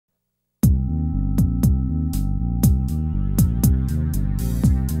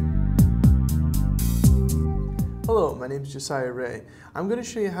Hello, my name is Josiah Rea. I'm going to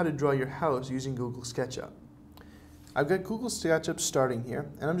show you how to draw your house using Google SketchUp. I've got Google SketchUp starting here,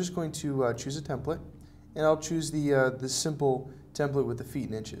 and I'm just going to choose a template, and I'll choose the simple template with the feet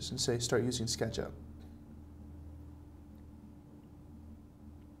and inches and say start using SketchUp.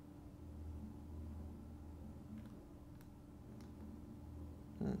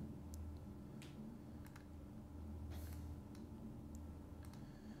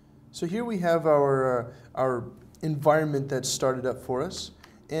 So here we have our environment that's started up for us,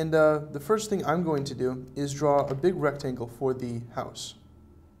 and the first thing I'm going to do is draw a big rectangle for the house.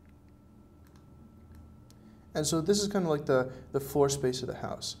 And so this is kind of like the floor space of the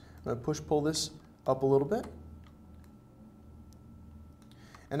house. I'm going to push-pull this up a little bit,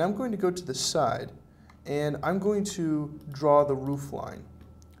 and I'm going to go to the side, and I'm going to draw the roof line.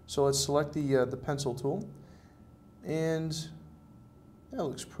 So let's select the pencil tool, and that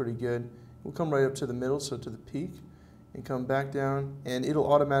looks pretty good. We'll come right up to the middle, so to the peak, and come back down, and it'll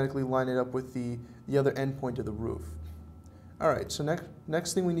automatically line it up with the other end point of the roof. Alright, so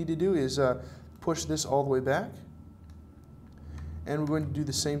next thing we need to do is push this all the way back, and we're going to do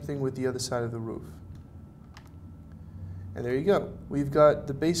the same thing with the other side of the roof. And there you go. We've got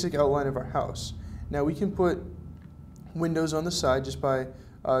the basic outline of our house. Now we can put windows on the side just by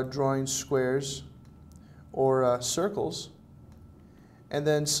drawing squares or circles, and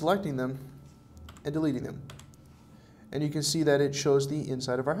then selecting them and deleting them. And you can see that it shows the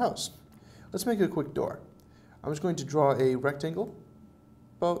inside of our house. Let's make a quick door. I'm just going to draw a rectangle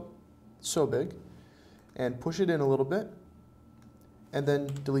about so big and push it in a little bit and then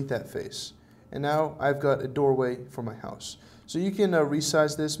delete that face. And now I've got a doorway for my house. So you can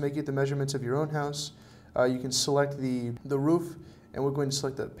resize this, make it the measurements of your own house. You can select the roof, and we're going to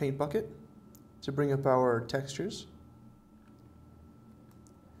select the paint bucket to bring up our textures.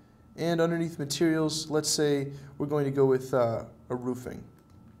 And underneath materials, let's say we're going to go with a roofing.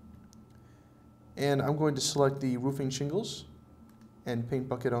 And I'm going to select the roofing shingles and paint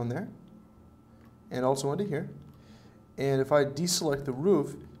bucket on there, and also under here. And if I deselect the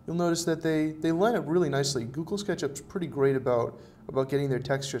roof, you'll notice that they line up really nicely. Google SketchUp's pretty great about getting their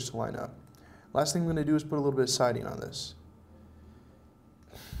textures to line up. Last thing I'm going to do is put a little bit of siding on this.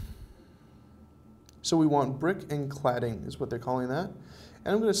 So we want brick and cladding is what they're calling that.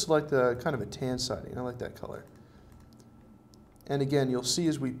 And I'm going to select kind of a tan siding. I like that color. And again, you'll see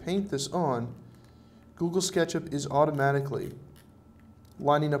as we paint this on, Google SketchUp is automatically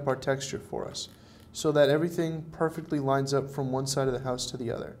lining up our texture for us so that everything perfectly lines up from one side of the house to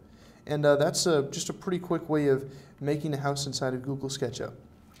the other. And that's just a pretty quick way of making a house inside of Google SketchUp.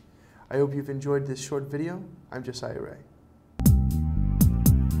 I hope you've enjoyed this short video. I'm Josiah Rea.